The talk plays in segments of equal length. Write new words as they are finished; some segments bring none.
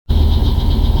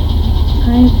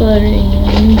Hi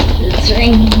Florian, it's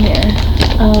raining here.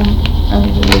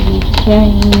 I'm gonna be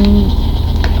trying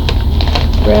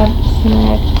wrap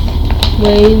snacks,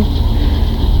 wave,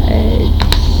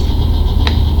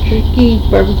 turkey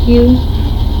barbecue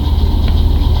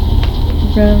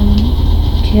from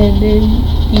cardi,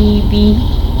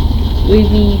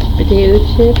 wavy potato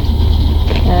chips.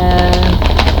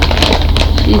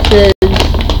 She says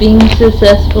being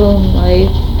successful in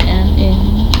life and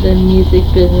in the music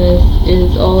business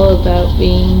is all about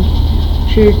being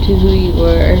true to who you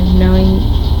are, knowing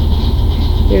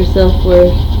your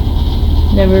self-worth,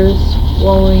 never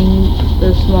swallowing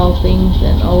the small things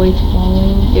and always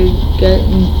following your gut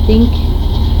instinct.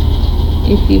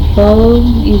 If you follow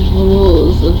these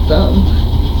rules of thumb,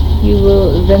 you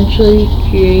will eventually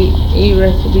create a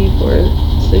recipe for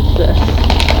success.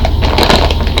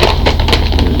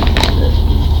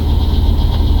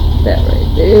 That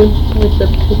right there with the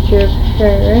picture of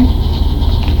her.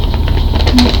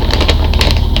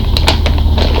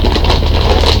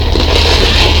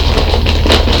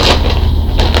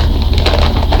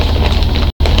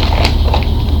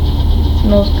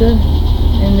 Smells good,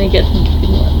 and they get some good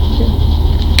ones too.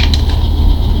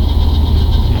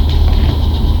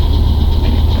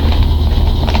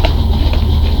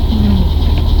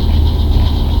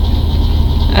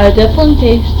 I definitely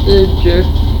taste the jerk,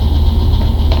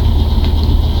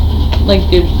 like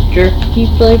the jerky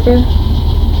flavor,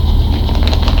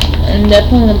 and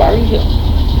definitely the barbecue.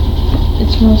 It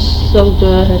smells so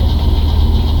good.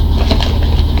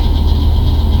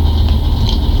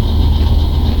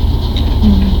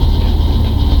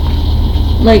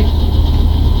 Like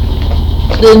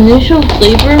the initial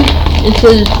flavor, it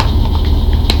says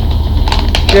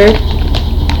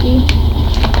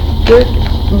jerk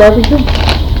barbecue.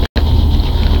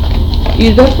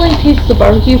 You definitely taste the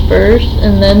barbecue first,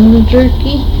 and then the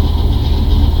jerky,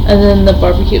 and then the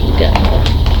barbecue again.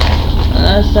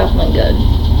 That's definitely good.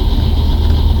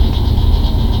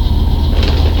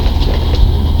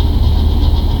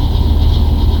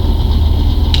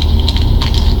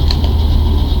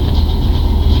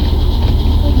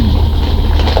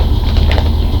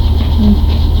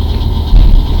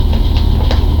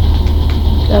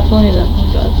 Definitely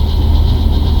good.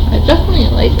 I definitely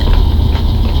like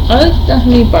the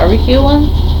honey barbecue one.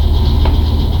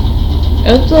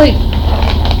 It's like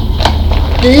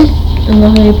this and the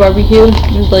honey barbecue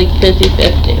is like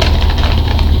 50-50.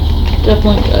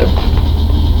 Definitely good.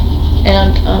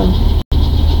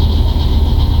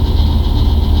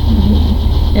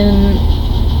 And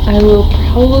I will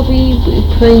probably be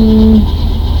putting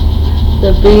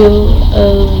the video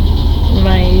of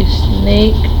my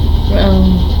snake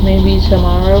maybe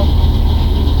tomorrow.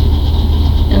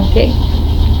 Okay,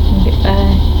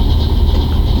 bye.